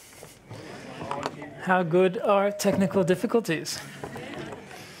How good are technical difficulties?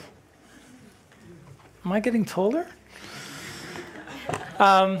 Am I getting taller?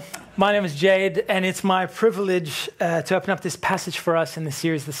 My name is Jade, and it's my privilege to open up this passage for us in the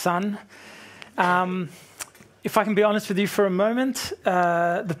series, The Son. If I can be honest with you for a moment,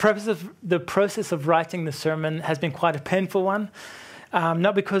 the process of writing the sermon has been quite a painful one.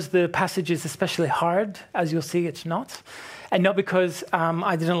 Not because the passage is especially hard, as you'll see, it's not. And not because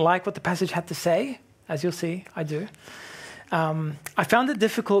I didn't like what the passage had to say, as you'll see, I do. I found it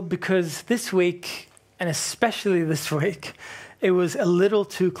difficult because this week, and especially this week, it was a little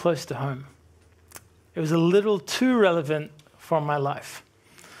too close to home. It was a little too relevant for my life.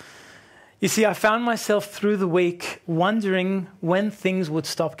 You see, I found myself through the week wondering when things would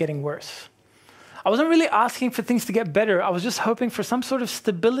stop getting worse. I wasn't really asking for things to get better. I was just hoping for some sort of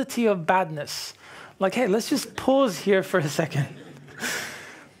stability of badness. Like, hey, let's just pause here for a second.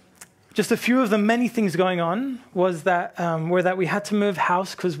 Just a few of the many things going on were that we had to move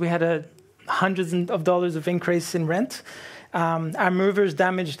house because we had hundreds of dollars of increase in rent. Our movers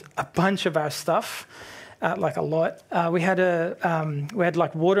damaged a bunch of our stuff, like a lot. We had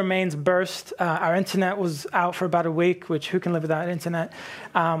like water mains burst. Our internet was out for about a week, which who can live without internet?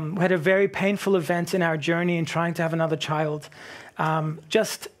 We had a very painful event in our journey in trying to have another child.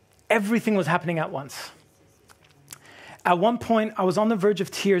 Just everything was happening at once. At one point, I was on the verge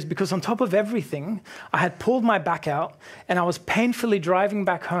of tears because on top of everything, I had pulled my back out and I was painfully driving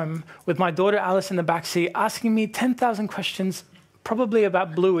back home with my daughter Alice in the backseat, asking me 10,000 questions, probably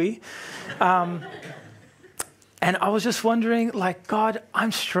about Bluey. And I was just wondering, like, God,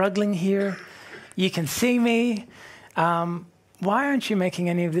 I'm struggling here. You can see me. Why aren't you making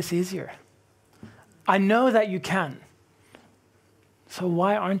any of this easier? I know that you can. So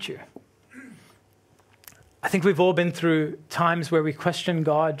why aren't you? I think we've all been through times where we question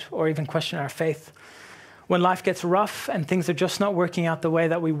God or even question our faith. When life gets rough and things are just not working out the way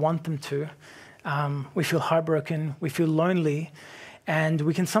that we want them to, we feel heartbroken, we feel lonely, and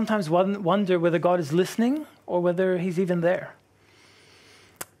we can sometimes wonder whether God is listening or whether he's even there.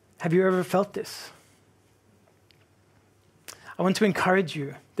 Have you ever felt this? I want to encourage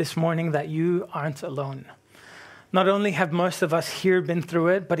you this morning that you aren't alone. Not only have most of us here been through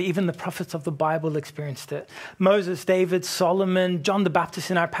it, but even the prophets of the Bible experienced it. Moses, David, Solomon, John the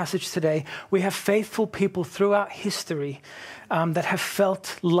Baptist in our passage today. We have faithful people throughout history that have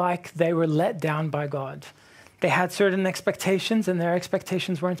felt like they were let down by God. They had certain expectations and their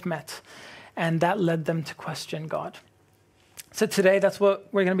expectations weren't met. And that led them to question God. So today, that's what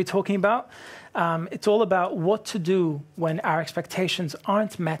we're going to be talking about. It's all about what to do when our expectations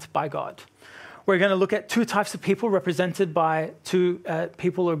aren't met by God. We're going to look at two types of people represented by two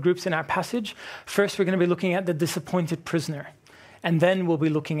people or groups in our passage. First, we're going to be looking at the disappointed prisoner. And then we'll be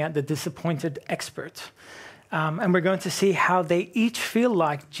looking at the disappointed expert. And we're going to see how they each feel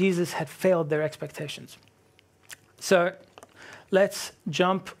like Jesus had failed their expectations. So let's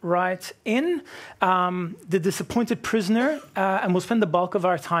jump right in. The disappointed prisoner, and we'll spend the bulk of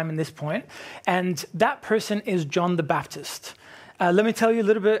our time in this point. And that person is John the Baptist. Let me tell you a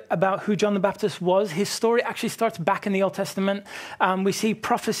little bit about who John the Baptist was. His story actually starts back in the Old Testament. We see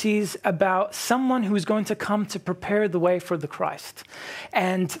prophecies about someone who is going to come to prepare the way for the Christ.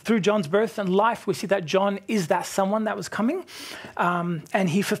 And through John's birth and life, we see that John is that someone that was coming. And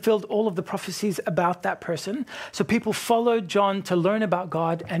he fulfilled all of the prophecies about that person. So people followed John to learn about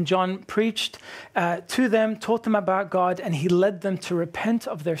God. And John preached to them, taught them about God, and he led them to repent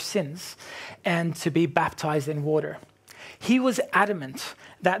of their sins and to be baptized in water. He was adamant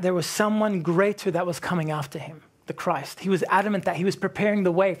that there was someone greater that was coming after him, the Christ. He was adamant that he was preparing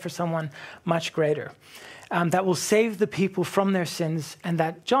the way for someone much greater that will save the people from their sins, and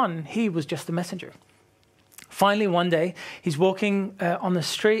that John, he was just a messenger. Finally, one day, he's walking on the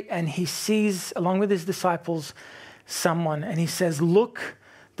street and he sees, along with his disciples, someone, and he says, "Look,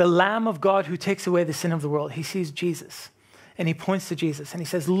 the Lamb of God who takes away the sin of the world." He sees Jesus. And he points to Jesus and he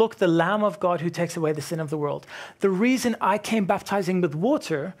says, "Look, the Lamb of God who takes away the sin of the world. The reason I came baptizing with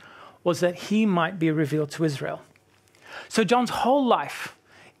water was that he might be revealed to Israel." So John's whole life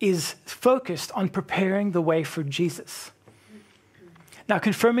is focused on preparing the way for Jesus. Now,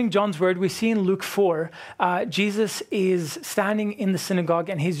 confirming John's word, we see in Luke 4, Jesus is standing in the synagogue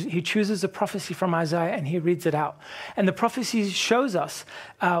and he chooses a prophecy from Isaiah and he reads it out. And the prophecy shows us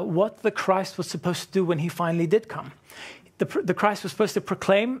what the Christ was supposed to do when he finally did come. The Christ was supposed to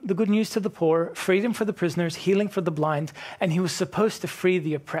proclaim the good news to the poor, freedom for the prisoners, healing for the blind, and he was supposed to free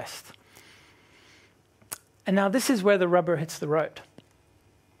the oppressed. And now this is where the rubber hits the road.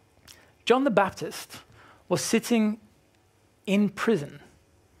 John the Baptist was sitting in prison.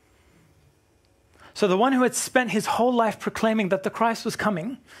 So the one who had spent his whole life proclaiming that the Christ was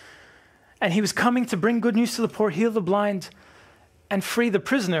coming, and he was coming to bring good news to the poor, heal the blind, and free the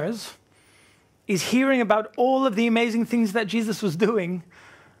prisoners, is hearing about all of the amazing things that Jesus was doing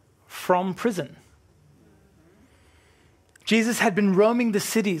from prison. Jesus had been roaming the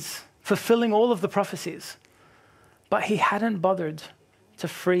cities, fulfilling all of the prophecies, but he hadn't bothered to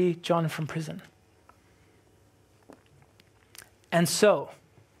free John from prison. And so,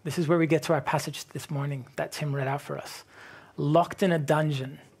 this is where we get to our passage this morning that Tim read out for us. Locked in a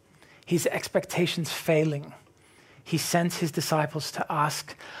dungeon, his expectations failing, he sent his disciples to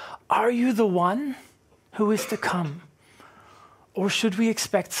ask, "Are you the one who is to come? Or should we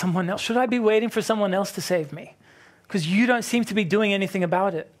expect someone else? Should I be waiting for someone else to save me? Because you don't seem to be doing anything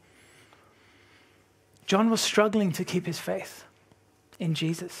about it." John was struggling to keep his faith in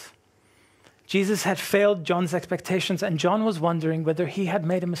Jesus. Jesus had failed John's expectations, and John was wondering whether he had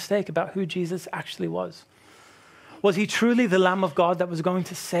made a mistake about who Jesus actually was. Was he truly the Lamb of God that was going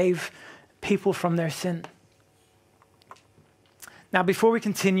to save people from their sin? Now, before we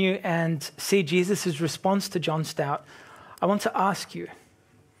continue and see Jesus' response to John's doubt, I want to ask you,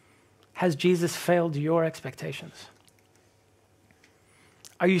 has Jesus failed your expectations?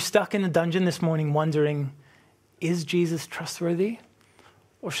 Are you stuck in a dungeon this morning wondering, is Jesus trustworthy?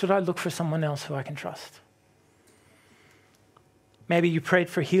 Or should I look for someone else who I can trust? Maybe you prayed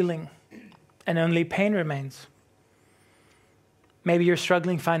for healing and only pain remains. Maybe you're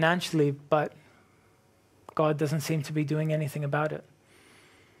struggling financially, but God doesn't seem to be doing anything about it.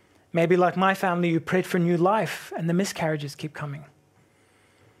 Maybe like my family, you prayed for new life and the miscarriages keep coming.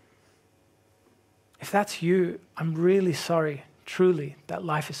 If that's you, I'm really sorry, truly, that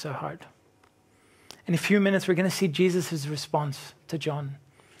life is so hard. In a few minutes, we're going to see Jesus' response to John.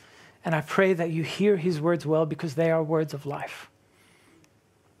 And I pray that you hear his words well, because they are words of life.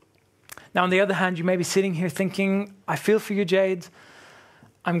 Now, on the other hand, you may be sitting here thinking, I feel for you, Jade.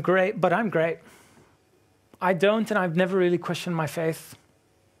 I'm great, but I'm great. I don't, and I've never really questioned my faith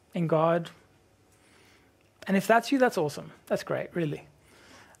in God. And if that's you, that's awesome. That's great, really.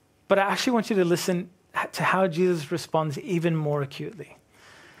 But I actually want you to listen to how Jesus responds even more acutely.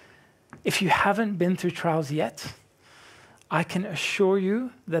 If you haven't been through trials yet, I can assure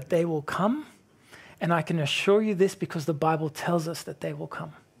you that they will come. And I can assure you this because the Bible tells us that they will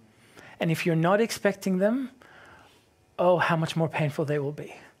come. And if you're not expecting them, oh, how much more painful they will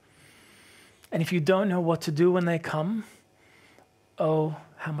be. And if you don't know what to do when they come, oh,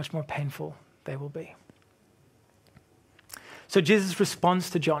 how much more painful they will be. So Jesus responds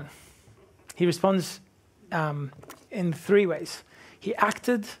to John. He responds in three ways. He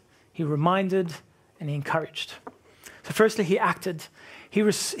acted, he reminded, and he encouraged. So firstly, he acted.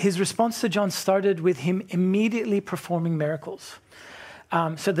 His response to John started with him immediately performing miracles.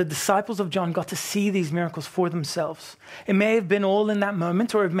 So the disciples of John got to see these miracles for themselves. It may have been all in that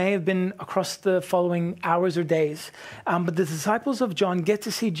moment, or it may have been across the following hours or days. But the disciples of John get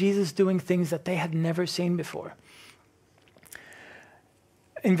to see Jesus doing things that they had never seen before.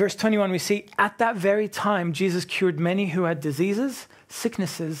 In verse 21, we see, at that very time, Jesus cured many who had diseases,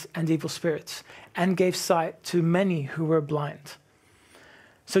 sicknesses, and evil spirits, and gave sight to many who were blind.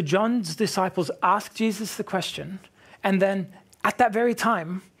 So John's disciples asked Jesus the question, and then at that very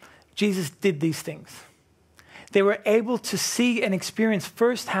time, Jesus did these things. They were able to see and experience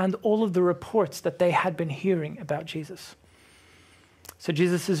firsthand all of the reports that they had been hearing about Jesus. So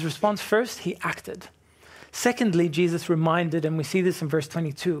Jesus' response, first, he acted. Secondly, Jesus reminded, and we see this in verse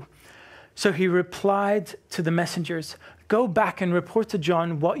 22. So he replied to the messengers, "Go back and report to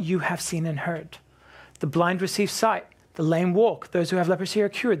John what you have seen and heard. The blind receive sight, the lame walk, those who have leprosy are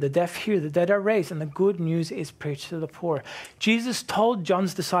cured, the deaf hear, the dead are raised, and the good news is preached to the poor." Jesus told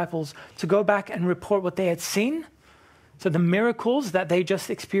John's disciples to go back and report what they had seen, so the miracles that they just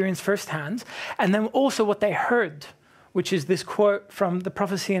experienced firsthand, and then also what they heard, which is this quote from the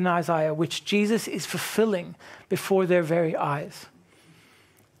prophecy in Isaiah, which Jesus is fulfilling before their very eyes.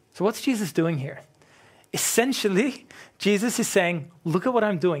 So what's Jesus doing here? Essentially, Jesus is saying, look at what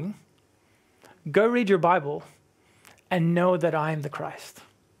I'm doing. Go read your Bible and know that I am the Christ.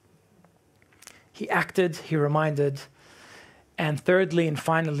 He acted, he reminded, and thirdly and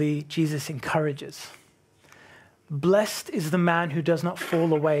finally, Jesus encourages. Blessed is the man who does not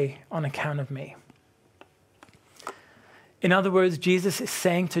fall away on account of me. In other words, Jesus is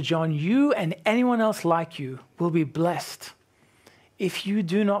saying to John, you and anyone else like you will be blessed if you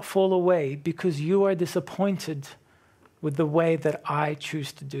do not fall away because you are disappointed with the way that I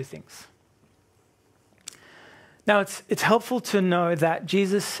choose to do things. Now, it's helpful to know that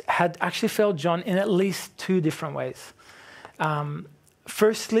Jesus had actually failed John in at least two different ways.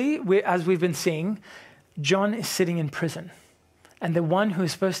 Firstly, as we've been seeing, John is sitting in prison. And the one who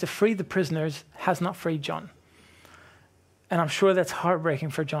is supposed to free the prisoners has not freed John. And I'm sure that's heartbreaking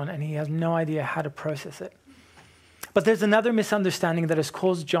for John, and he has no idea how to process it. But there's another misunderstanding that has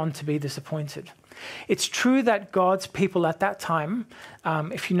caused John to be disappointed. It's true that God's people at that time,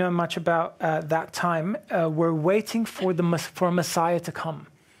 if you know much about that time, were waiting for a Messiah to come.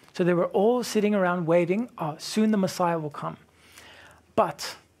 So they were all sitting around waiting, soon the Messiah will come.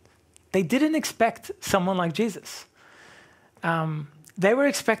 But they didn't expect someone like Jesus. They were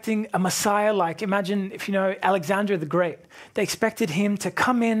expecting a Messiah like, imagine if you know Alexander the Great. They expected him to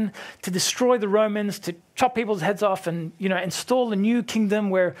come in, to destroy the Romans, to chop people's heads off and install a new kingdom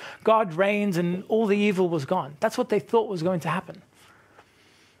where God reigns and all the evil was gone. That's what they thought was going to happen.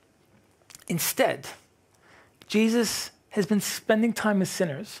 Instead, Jesus has been spending time with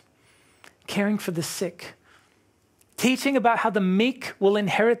sinners, caring for the sick, teaching about how the meek will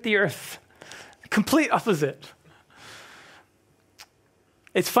inherit the earth. Complete opposite.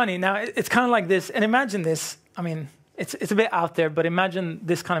 It's funny. Now, it's kind of like this. And imagine this. I mean, it's a bit out there, but imagine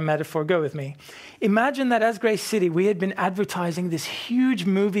this kind of metaphor. Go with me. Imagine that as Grace City, we had been advertising this huge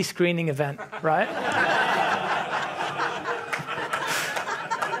movie screening event, right?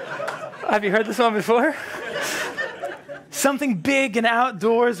 Have you heard this one before? Something big and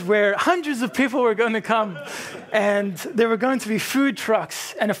outdoors where hundreds of people were going to come. And there were going to be food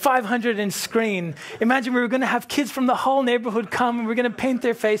trucks and a 500-inch screen. Imagine we were going to have kids from the whole neighborhood come and we're going to paint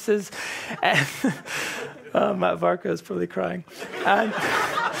their faces. And Matt Varka is probably crying.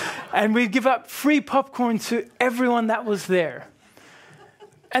 And we'd give up free popcorn to everyone that was there.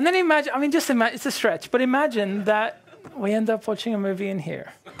 And then imagine, it's a stretch, but imagine that we end up watching a movie in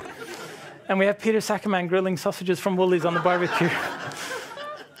here. And we have Peter Sackerman grilling sausages from Woolies on the barbecue.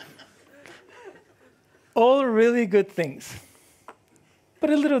 All really good things, but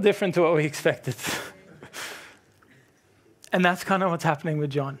a little different to what we expected. And that's kind of what's happening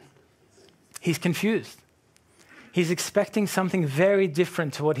with John. He's confused. He's expecting something very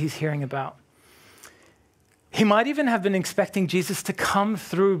different to what he's hearing about. He might even have been expecting Jesus to come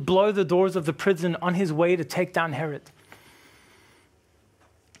through, blow the doors of the prison on his way to take down Herod.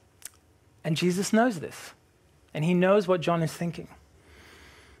 And Jesus knows this, and he knows what John is thinking.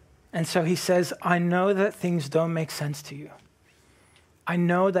 And so he says, I know that things don't make sense to you. I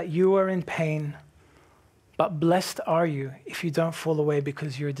know that you are in pain, but blessed are you if you don't fall away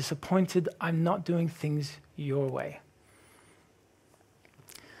because you're disappointed I'm not doing things your way.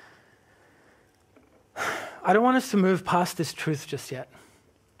 I don't want us to move past this truth just yet.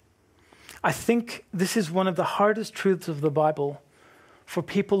 I think this is one of the hardest truths of the Bible for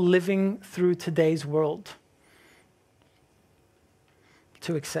people living through today's world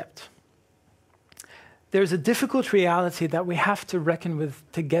to accept. There's a difficult reality that we have to reckon with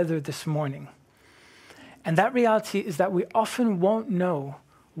together this morning. And that reality is that we often won't know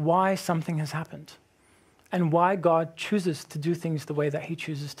why something has happened and why God chooses to do things the way that he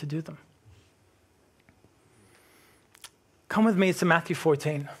chooses to do them. Come with me to Matthew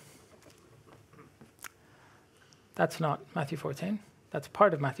 14. That's not Matthew 14. That's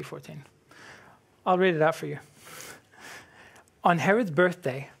part of Matthew 14. I'll read it out for you. On Herod's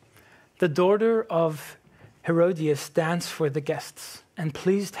birthday, the daughter of Herodias danced for the guests and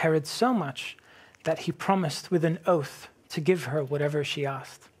pleased Herod so much that he promised with an oath to give her whatever she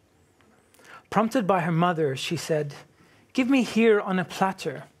asked. Prompted by her mother, she said, "Give me here on a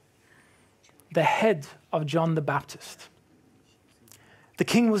platter the head of John the Baptist." The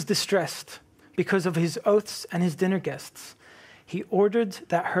king was distressed because of his oaths and his dinner guests. He ordered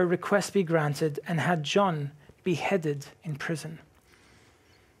that her request be granted and had John beheaded in prison.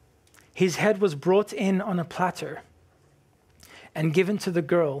 His head was brought in on a platter and given to the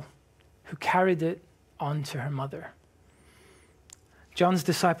girl who carried it on to her mother. John's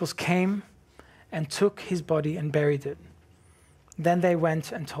disciples came and took his body and buried it. Then they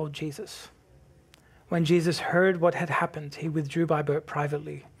went and told Jesus. When Jesus heard what had happened, he withdrew by boat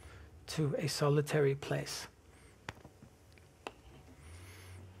privately to a solitary place.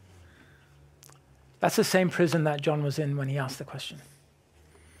 That's the same prison that John was in when he asked the question.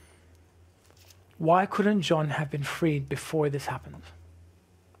 Why couldn't John have been freed before this happened?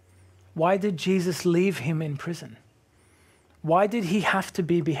 Why did Jesus leave him in prison? Why did he have to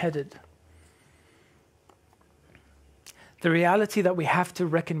be beheaded? The reality that we have to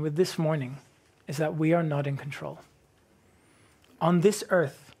reckon with this morning is that we are not in control. On this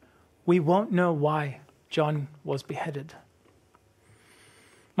earth, we won't know why John was beheaded.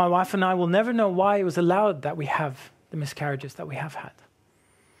 My wife and I will never know why it was allowed that we have the miscarriages that we have had.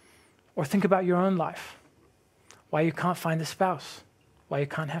 Or think about your own life, why you can't find a spouse, why you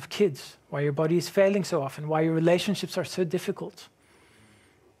can't have kids, why your body is failing so often, why your relationships are so difficult.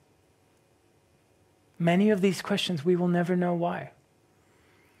 Many of these questions, we will never know why.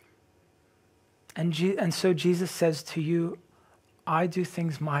 And so Jesus says to you, I do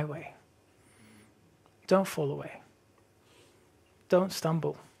things my way. Don't fall away. Don't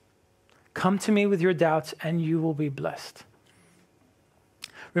stumble. Come to me with your doubts and you will be blessed.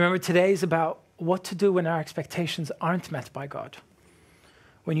 Remember, today is about what to do when our expectations aren't met by God.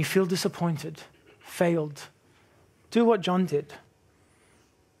 When you feel disappointed, failed, do what John did.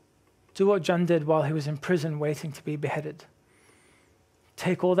 Do what John did while he was in prison waiting to be beheaded.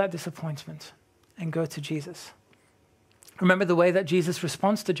 Take all that disappointment and go to Jesus. Remember the way that Jesus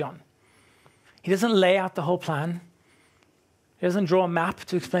responds to John. He doesn't lay out the whole plan. He doesn't draw a map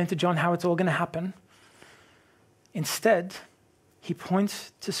to explain to John how it's all going to happen. Instead, he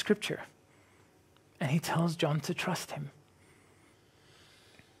points to Scripture and he tells John to trust him.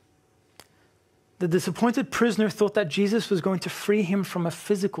 The disappointed prisoner thought that Jesus was going to free him from a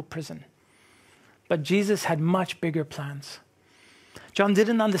physical prison, but Jesus had much bigger plans. John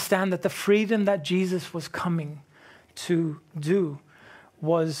didn't understand that the freedom that Jesus was coming to do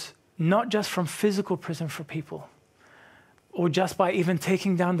was not just from physical prison for people, or just by even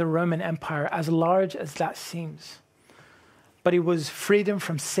taking down the Roman Empire, as large as that seems. But it was freedom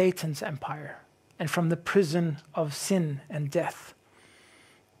from Satan's empire and from the prison of sin and death.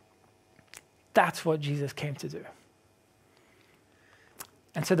 That's what Jesus came to do.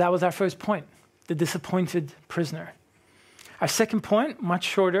 And so that was our first point, the disappointed prisoner. Our second point, much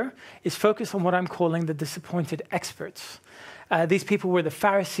shorter, is focused on what I'm calling the disappointed experts. These people were the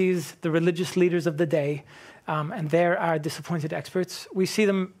Pharisees, the religious leaders of the day, and they're our disappointed experts. We see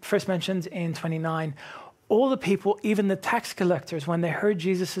them first mentioned in 29. All the people, even the tax collectors, when they heard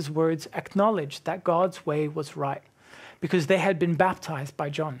Jesus' words, acknowledged that God's way was right because they had been baptized by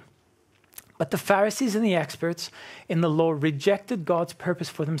John. But the Pharisees and the experts in the law rejected God's purpose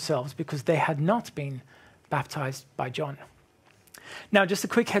for themselves because they had not been baptized by John. Now, just a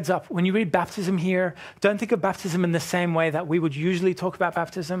quick heads up. When you read baptism here, don't think of baptism in the same way that we would usually talk about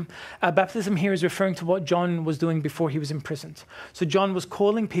baptism. Baptism here is referring to what John was doing before he was imprisoned. So John was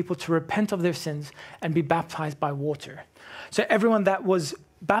calling people to repent of their sins and be baptized by water. So everyone that was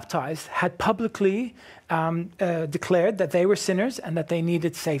baptized had publicly declared that they were sinners and that they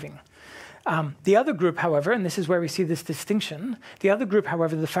needed saving. The other group, however, and this is where we see this distinction, the other group,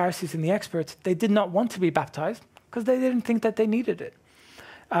 however, the Pharisees and the experts, they did not want to be baptized because they didn't think that they needed it.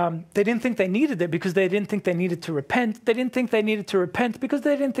 They didn't think they needed it because they didn't think they needed to repent. They didn't think they needed to repent because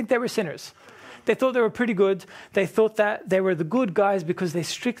they didn't think they were sinners. They thought they were pretty good. They thought that they were the good guys because they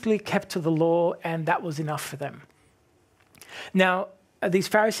strictly kept to the law and that was enough for them. Now, these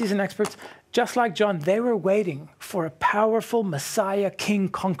Pharisees and experts, just like John, they were waiting for a powerful Messiah, king,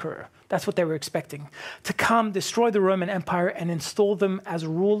 conqueror. That's what they were expecting, to come, destroy the Roman Empire, and install them as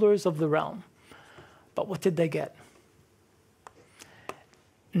rulers of the realm. But what did they get?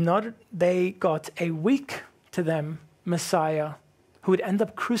 They got a weak to them Messiah who would end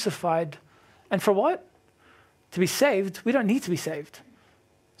up crucified. And for what? To be saved. We don't need to be saved.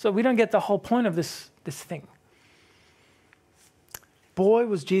 So we don't get the whole point of this thing. Boy,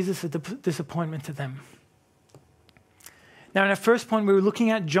 was Jesus a disappointment to them. Now, in our first point, we were looking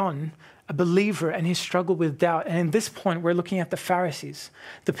at John, a believer, and his struggle with doubt. And in this point, we're looking at the Pharisees,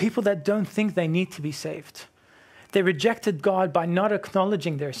 the people that don't think they need to be saved. They rejected God by not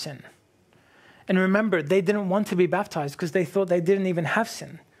acknowledging their sin. And remember, they didn't want to be baptized because they thought they didn't even have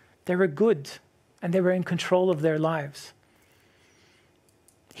sin. They were good, and they were in control of their lives.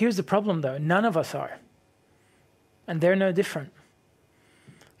 Here's the problem, though. None of us are. And they're no different.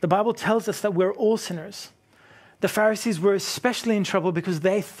 The Bible tells us that we're all sinners. The Pharisees were especially in trouble because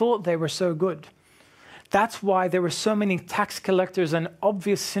they thought they were so good. That's why there were so many tax collectors and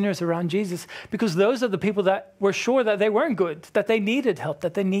obvious sinners around Jesus, because those are the people that were sure that they weren't good, that they needed help,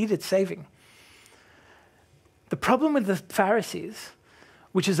 that they needed saving. The problem with the Pharisees,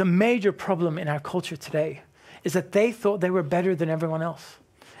 which is a major problem in our culture today, is that they thought they were better than everyone else,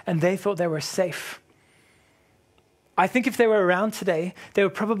 and they thought they were safe. I think if they were around today, they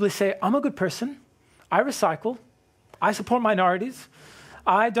would probably say, I'm a good person, I recycle, I support minorities,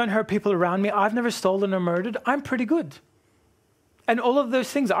 I don't hurt people around me, I've never stolen or murdered, I'm pretty good. And all of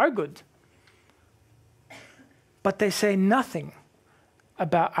those things are good. But they say nothing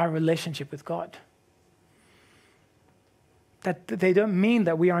about our relationship with God. That they don't mean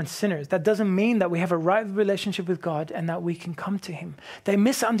that we aren't sinners. That doesn't mean that we have a right relationship with God and that we can come to him. They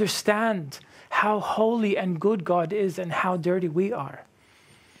misunderstand how holy and good God is and how dirty we are.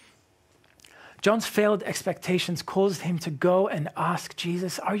 John's failed expectations caused him to go and ask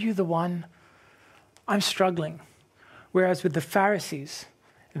Jesus, are you the one? I'm struggling. Whereas with the Pharisees,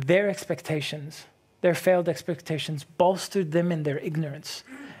 their expectations, their failed expectations, bolstered them in their ignorance,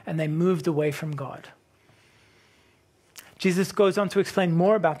 and they moved away from God. Jesus goes on to explain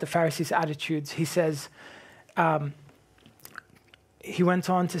more about the Pharisees' attitudes. He says, he went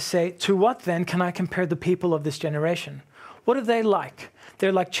on to say, to what then can I compare the people of this generation? What are they like?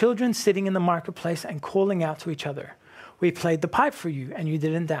 They're like children sitting in the marketplace and calling out to each other. We played the pipe for you, and you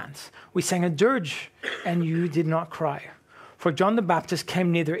didn't dance. We sang a dirge, and you did not cry. For John the Baptist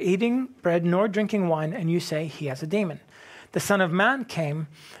came neither eating bread nor drinking wine, and you say he has a demon. The Son of Man came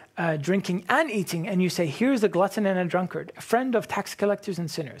drinking and eating, and you say, here's a glutton and a drunkard, a friend of tax collectors and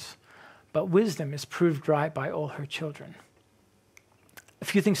sinners. But wisdom is proved right by all her children. A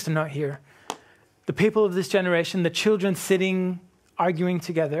few things to note here. The people of this generation, the children sitting, arguing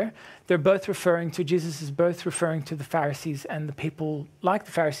together, Jesus is both referring to the Pharisees and the people like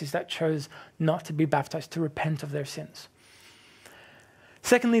the Pharisees that chose not to be baptized, to repent of their sins.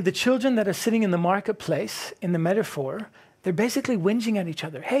 Secondly, the children that are sitting in the marketplace, in the metaphor, they're basically whinging at each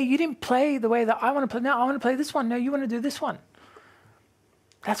other. Hey, you didn't play the way that I want to play. Now I want to play this one. No, you want to do this one.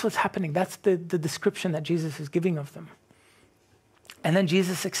 That's what's happening. That's the description that Jesus is giving of them. And then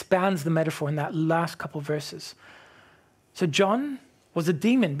Jesus expands the metaphor in that last couple verses. So John was a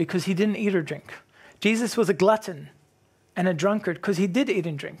demon because he didn't eat or drink. Jesus was a glutton and a drunkard because he did eat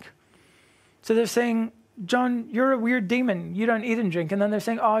and drink. So they're saying, John, you're a weird demon. You don't eat and drink. And then they're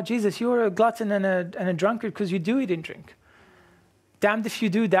saying, oh, Jesus, you're a glutton and a drunkard because you do eat and drink. Damned if you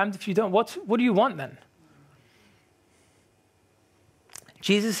do, damned if you don't. What do you want then?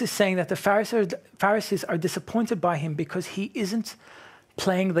 Jesus is saying that the Pharisees are disappointed by him because he isn't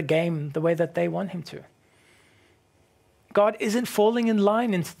playing the game the way that they want him to. God isn't falling in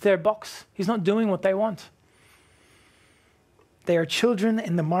line into their box. He's not doing what they want. They are children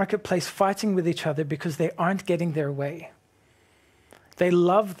in the marketplace fighting with each other because they aren't getting their way. They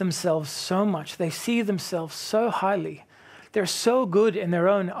love themselves so much. They see themselves so highly. They're so good in their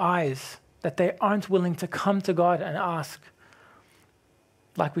own eyes that they aren't willing to come to God and ask,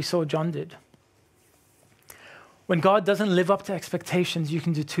 like we saw John did. When God doesn't live up to expectations, you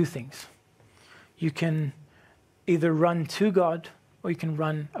can do two things. You can either run to God or you can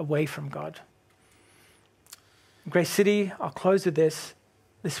run away from God. Grace City, I'll close with this.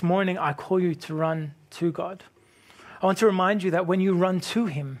 This morning, I call you to run to God. I want to remind you that when you run to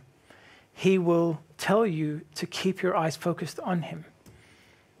him, he will tell you to keep your eyes focused on him.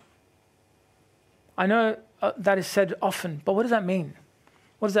 I know that is said often, but what does that mean?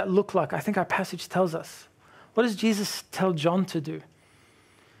 What does that look like? I think our passage tells us. What does Jesus tell John to do?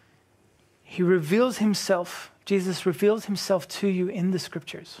 Jesus reveals himself to you in the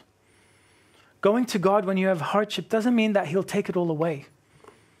scriptures. Going to God when you have hardship doesn't mean that he'll take it all away.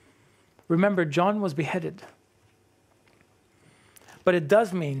 Remember, John was beheaded. But it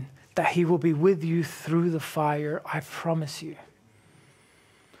does mean that he will be with you through the fire, I promise you.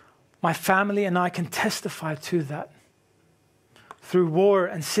 My family and I can testify to that. Through war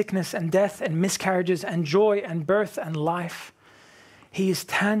and sickness and death and miscarriages and joy and birth and life, he is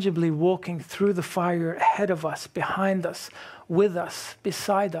tangibly walking through the fire ahead of us, behind us, with us,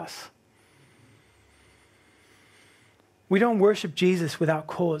 beside us. We don't worship Jesus without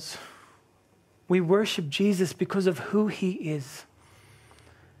cause. We worship Jesus because of who he is.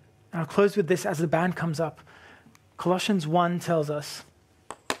 And I'll close with this as the band comes up. Colossians 1 tells us,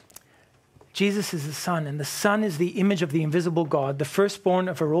 Jesus is the Son, and the Son is the image of the invisible God, the firstborn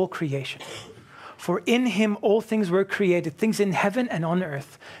over all creation. For in him all things were created, things in heaven and on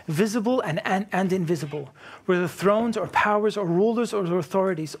earth, visible and invisible. Whether thrones or powers or rulers or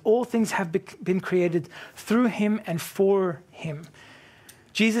authorities, all things have been created through him and for him.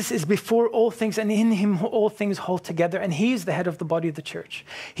 Jesus is before all things, and in him all things hold together, and he is the head of the body of the church.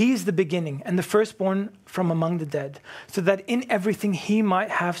 He is the beginning and the firstborn from among the dead, so that in everything he might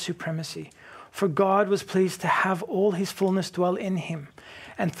have supremacy. For God was pleased to have all his fullness dwell in him,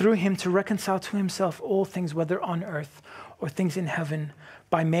 and through him to reconcile to himself all things, whether on earth or things in heaven,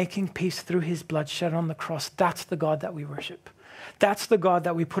 by making peace through his blood shed on the cross. That's the God that we worship. That's the God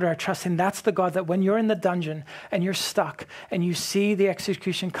that we put our trust in. That's the God that when you're in the dungeon and you're stuck and you see the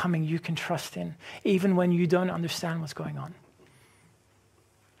execution coming, you can trust in, even when you don't understand what's going on.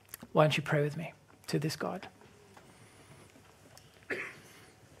 Why don't you pray with me to this God?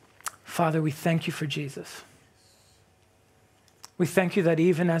 Father, we thank you for Jesus. We thank you that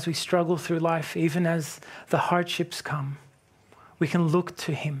even as we struggle through life, even as the hardships come, we can look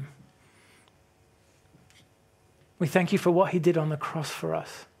to him. We thank you for what he did on the cross for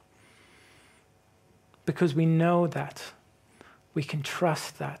us. because we know that we can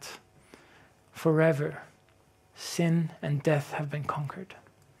trust that forever sin and death have been conquered.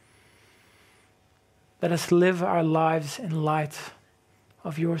 Let us live our lives in light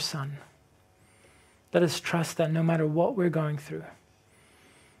of your Son. Let us trust that no matter what we're going through,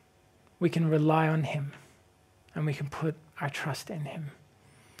 we can rely on him and we can put our trust in him.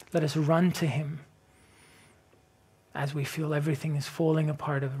 Let us run to him as we feel everything is falling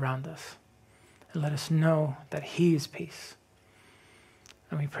apart around us. And let us know that he is peace.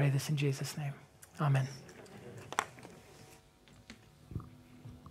 And we pray this in Jesus' name. Amen.